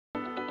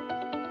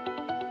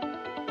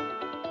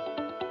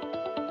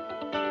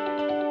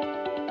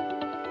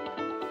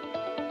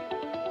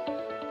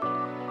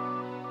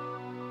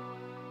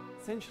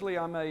essentially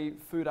I'm a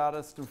food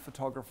artist and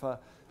photographer,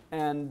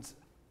 and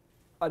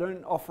I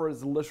don't offer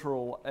as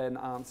literal an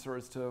answer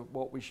as to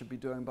what we should be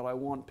doing, but I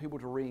want people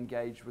to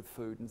re-engage with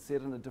food and see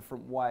it in a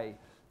different way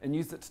and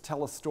use it to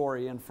tell a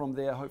story, and from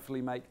there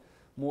hopefully make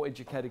more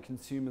educated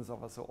consumers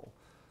of us all.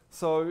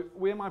 So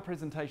where my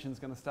presentation is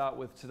going to start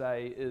with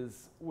today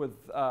is with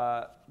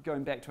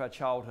going back to our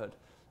childhood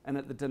and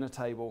at the dinner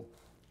table,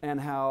 and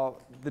how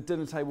the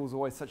dinner table was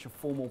always such a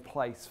formal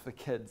place for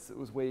kids. It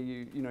was where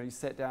you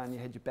sat down, you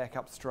had your back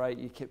up straight,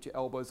 you kept your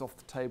elbows off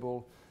the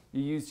table,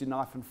 you used your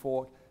knife and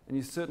fork, and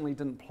you certainly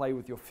didn't play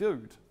with your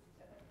food.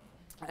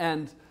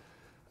 And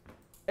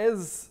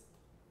as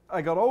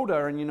I got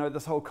older, and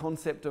this whole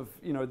concept of,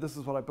 this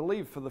is what I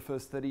believed for the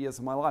first 30 years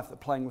of my life, that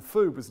playing with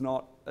food was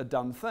not a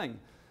done thing.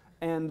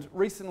 And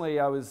recently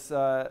I was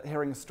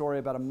hearing a story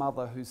about a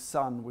mother whose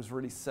son was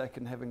really sick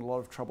and having a lot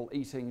of trouble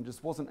eating and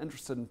just wasn't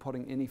interested in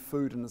putting any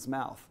food in his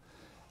mouth.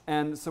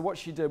 And so what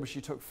she did was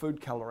she took food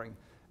colouring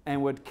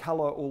and would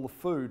colour all the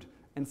food,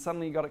 and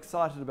suddenly got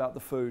excited about the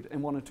food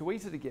and wanted to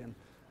eat it again.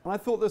 And I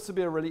thought this would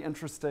be a really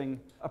interesting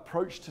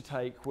approach to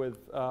take with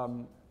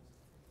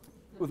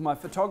my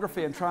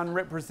photography and try and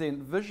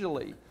represent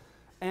visually.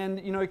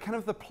 And kind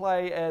of the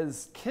play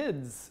as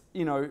kids,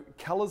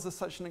 colours are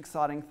such an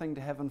exciting thing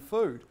to have in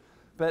food.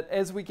 But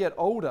as we get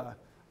older,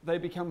 they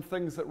become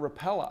things that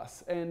repel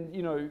us, and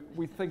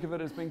we think of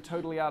it as being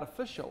totally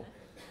artificial.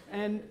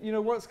 And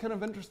what's kind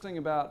of interesting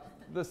about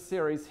this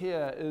series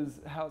here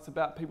is how it's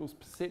about people's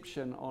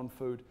perception on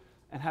food,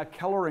 and how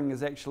colouring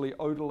is actually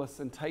odourless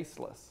and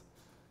tasteless.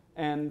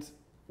 And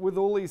with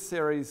all these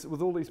series,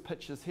 with all these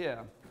pictures here,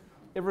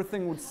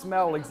 everything would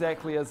smell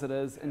exactly as it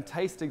is and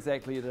taste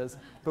exactly as it is,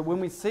 but when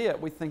we see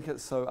it, we think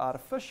it's so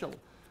artificial.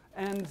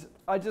 And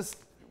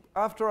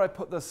after I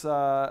put this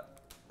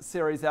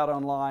series out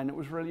online, it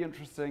was really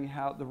interesting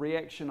how the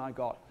reaction I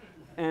got,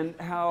 and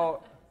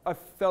how I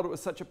felt it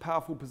was such a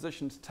powerful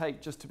position to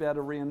take, just to be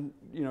able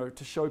to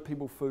to show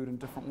people food in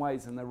different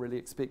ways, and they really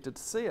expected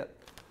to see it.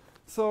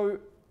 So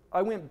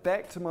I went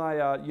back to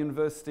my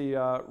university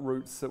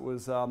roots, it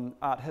was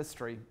art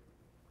history,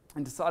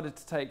 and decided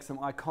to take some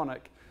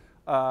iconic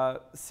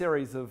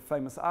series of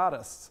famous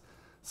artists.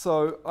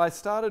 So I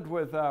started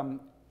with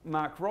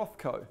Mark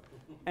Rothko,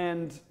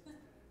 and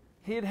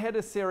he had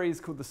a series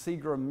called the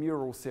Seagram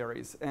Mural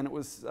Series, and it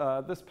was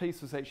this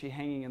piece was actually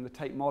hanging in the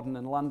Tate Modern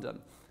in London,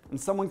 and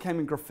someone came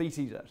and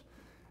graffitied it.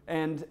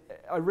 And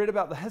I read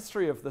about the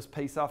history of this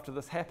piece after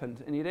this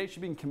happened, and he'd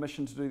actually been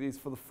commissioned to do these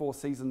for the Four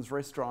Seasons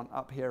restaurant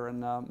up here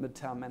in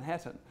Midtown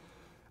Manhattan.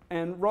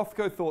 And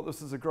Rothko thought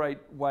this was a great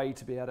way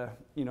to be able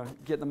to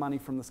get the money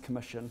from this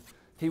commission.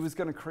 He was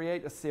going to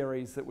create a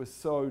series that was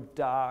so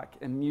dark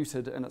and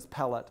muted in its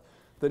palette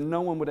that no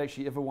one would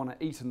actually ever want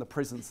to eat in the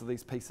presence of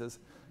these pieces.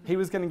 He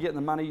was going to get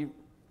the money,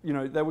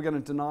 they were going to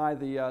deny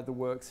the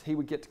works. He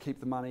would get to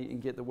keep the money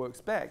and get the works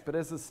back. But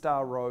as the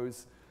star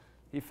rose,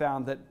 he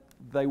found that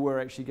they were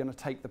actually going to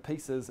take the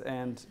pieces,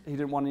 and he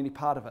didn't want any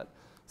part of it.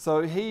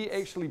 So he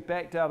actually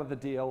backed out of the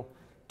deal,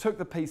 took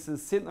the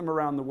pieces, sent them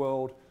around the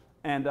world,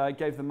 and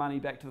gave the money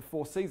back to the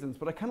Four Seasons.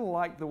 But I kind of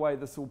liked the way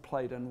this all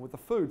played in with the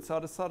food, so I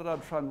decided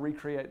I'd try and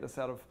recreate this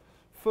out of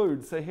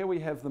food. So here we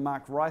have the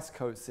Mark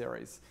Riceco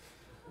series.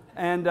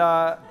 And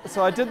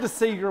so I did the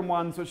Seagram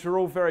ones, which are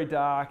all very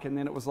dark, and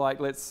then it was like,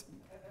 let's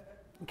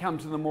come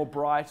to the more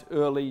bright,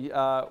 early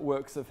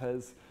works of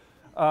his.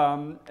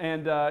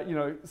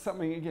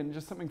 Something, again,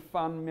 just something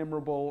fun,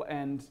 memorable,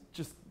 and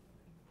just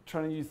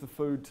trying to use the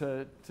food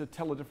to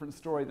tell a different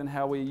story than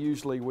how we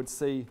usually would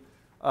see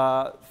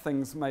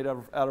things made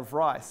out of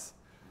rice.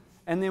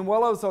 And then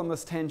while I was on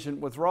this tangent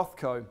with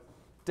Rothko,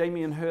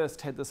 Damien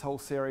Hirst had this whole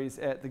series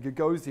at the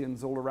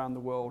Gagosians all around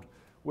the world,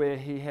 where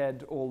he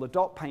had all the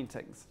dot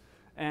paintings.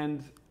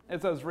 And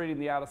as I was reading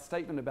the artist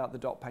statement about the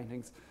dot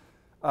paintings,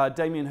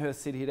 Damien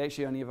Hirst said he'd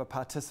actually only ever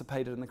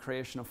participated in the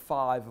creation of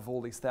 5 of all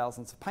these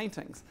thousands of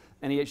paintings,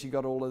 and he actually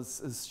got all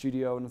his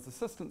studio and his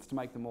assistants to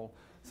make them all.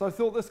 So I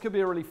thought this could be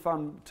a really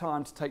fun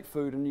time to take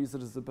food and use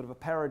it as a bit of a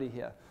parody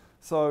here.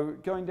 So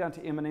going down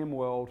to M&M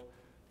World,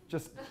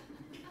 just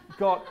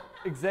got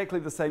exactly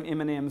the same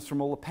M&Ms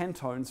from all the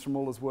Pantones from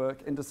all his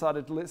work, and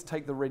decided, let's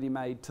take the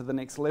ready-made to the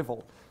next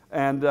level.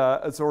 And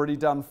it's already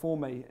done for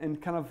me. And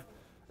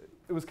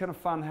it was kind of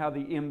fun how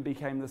the M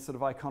became this sort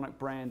of iconic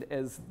brand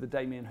as the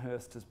Damien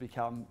Hirst has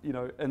become,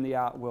 in the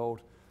art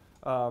world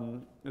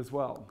as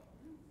well.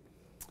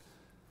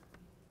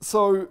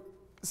 So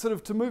sort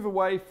of to move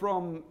away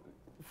from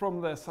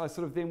this, I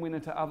sort of then went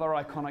into other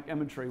iconic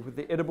imagery with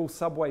the edible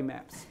subway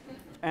maps.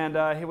 And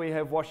here we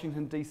have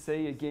Washington,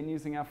 D.C., again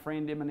using our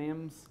friend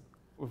M&Ms.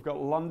 We've got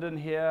London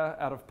here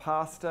out of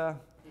pasta.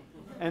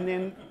 And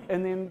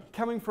then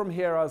coming from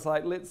here, I was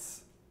like,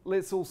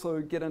 let's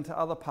also get into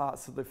other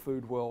parts of the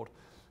food world.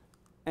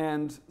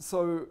 And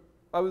so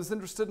I was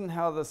interested in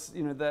how this,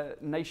 the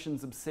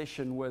nation's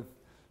obsession with,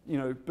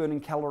 burning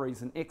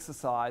calories and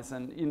exercise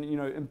and,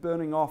 and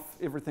burning off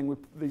everything,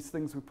 these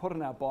things we put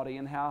in our body,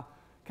 and how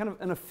kind of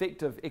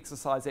ineffective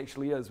exercise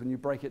actually is when you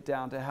break it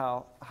down to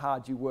how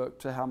hard you work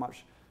to how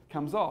much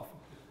comes off.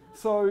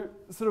 So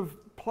sort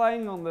of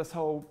playing on this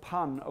whole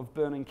pun of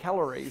burning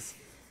calories,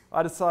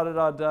 I decided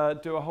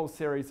I'd do a whole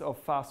series of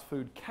fast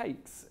food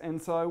cakes.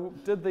 And so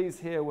I did these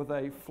here with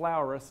a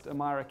flourist,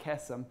 Amira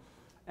Kassim,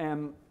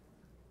 and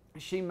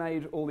she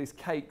made all these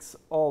cakes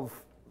of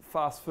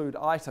fast food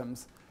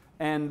items,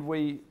 and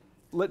we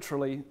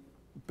literally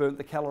burnt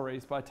the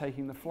calories by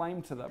taking the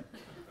flame to them.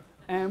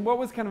 And what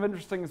was kind of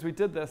interesting as we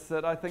did this,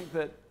 that I think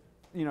that,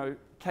 you know,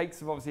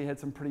 cakes have obviously had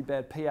some pretty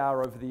bad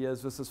PR over the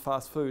years versus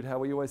fast food, how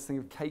we always think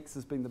of cakes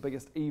as being the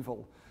biggest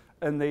evil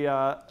in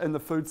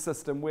the food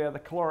system, where the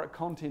caloric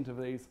content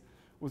of these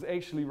was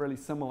actually really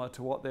similar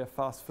to what their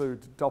fast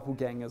food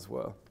doppelgangers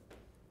were.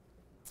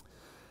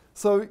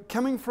 So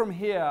coming from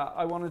here,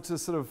 I wanted to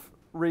sort of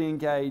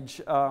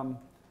re-engage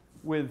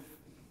with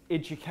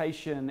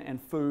education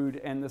and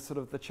food and the sort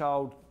of the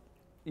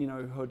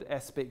childhood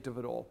aspect of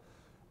it all.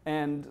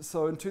 And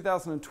so in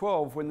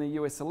 2012, when the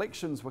US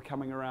elections were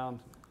coming around,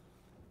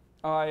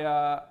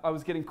 I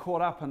was getting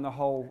caught up in the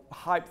whole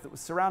hype that was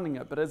surrounding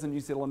it, but as a New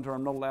Zealander,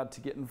 I'm not allowed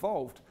to get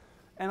involved.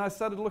 And I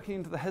started looking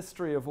into the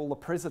history of all the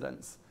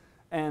presidents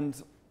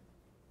and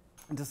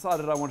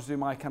decided I wanted to do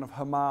my kind of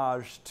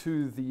homage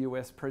to the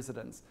US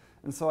presidents.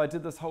 And so I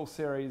did this whole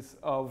series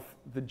of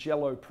the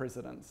Jell-O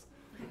presidents.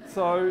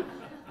 So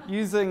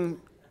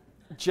using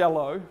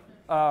Jell-O,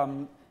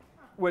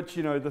 which,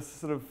 you know, this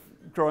sort of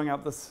growing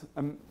up, this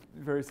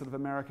very sort of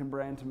American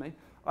brand to me,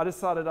 I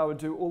decided I would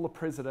do all the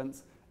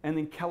presidents and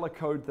then color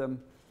code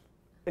them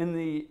in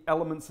the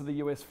elements of the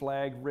US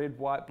flag, red,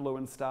 white, blue,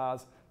 and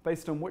stars,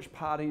 based on which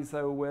parties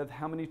they were with,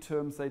 how many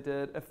terms they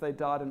did, if they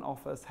died in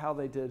office, how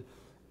they did,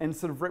 and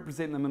sort of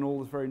represent them in all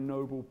this very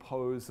noble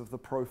pose of the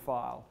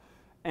profile.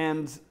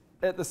 And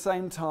at the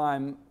same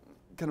time,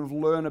 kind of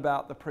learn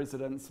about the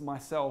presidents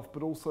myself,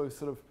 but also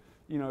sort of,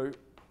 you know,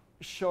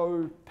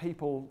 show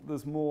people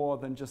there's more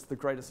than just the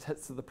greatest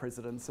hits of the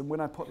presidents. And when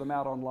I put them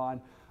out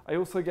online, I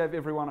also gave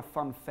everyone a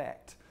fun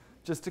fact,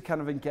 just to kind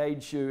of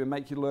engage you and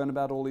make you learn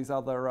about all these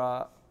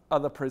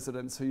other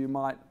presidents who you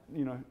might,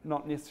 you know,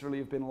 not necessarily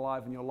have been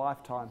alive in your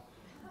lifetime,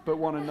 but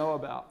want to know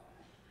about.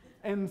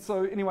 And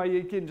so anyway,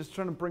 again, just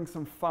trying to bring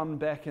some fun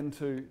back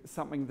into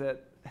something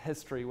that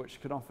history, which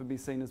could often be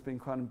seen as being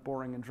kind of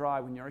boring and dry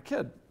when you're a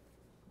kid.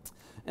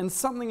 And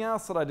something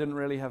else that I didn't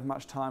really have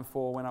much time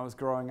for when I was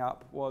growing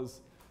up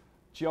was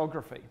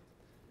geography.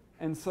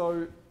 And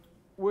so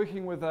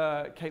working with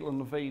Caitlin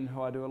Levine,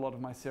 who I do a lot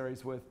of my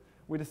series with,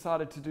 we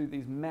decided to do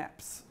these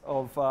maps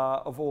of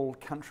all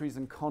countries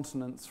and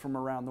continents from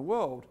around the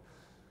world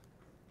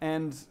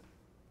and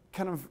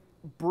kind of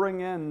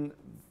bring in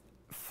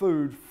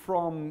food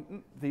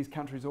from these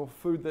countries, or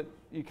food that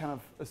you kind of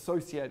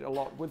associate a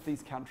lot with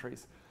these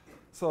countries.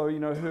 So, you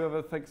know,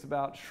 whoever thinks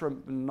about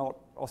shrimp and not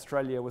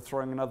Australia, we're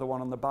throwing another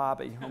one on the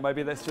Barbie, or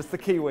maybe that's just the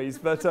Kiwis,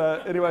 but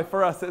anyway,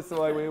 for us, that's the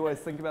way we always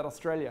think about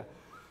Australia.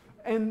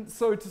 And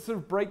so to sort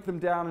of break them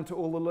down into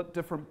all the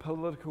different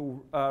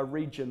political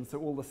regions, so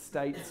all the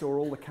states or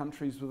all the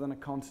countries within a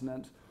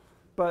continent,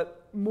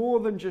 but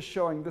more than just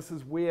showing this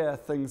is where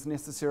things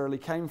necessarily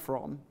came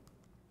from,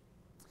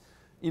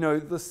 you know,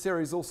 this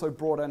series also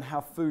brought in how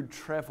food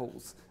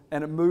travels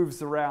and it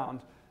moves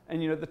around.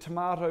 And, you know, the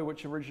tomato,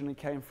 which originally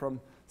came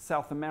from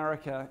South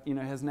America, you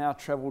know, has now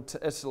traveled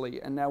to Italy.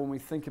 And now when we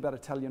think about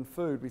Italian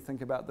food, we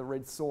think about the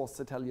red sauce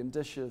Italian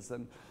dishes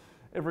and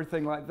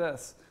everything like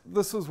this.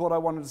 This was what I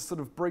wanted to sort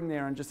of bring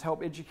there and just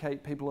help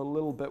educate people a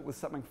little bit with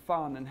something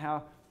fun, and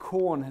how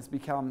corn has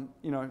become,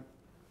 you know,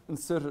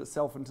 inserted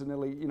itself into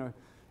nearly, you know,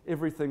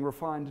 everything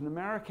refined in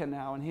America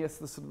now. And here's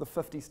the sort of the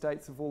 50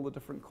 states of all the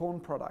different corn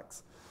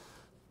products.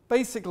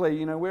 Basically,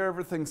 you know, where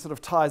everything sort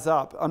of ties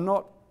up, I'm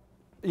not,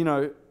 you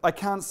know, I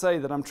can't say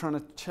that I'm trying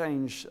to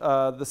change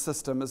the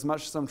system as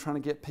much as I'm trying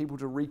to get people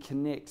to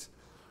reconnect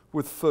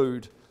with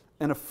food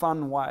in a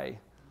fun way.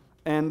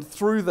 And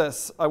through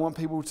this, I want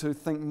people to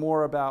think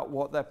more about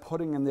what they're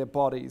putting in their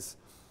bodies,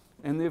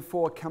 and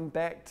therefore come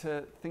back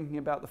to thinking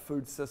about the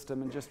food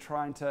system and just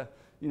trying to,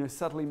 you know,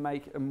 subtly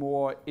make a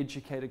more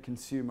educated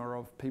consumer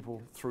of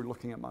people through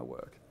looking at my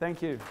work.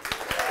 Thank you.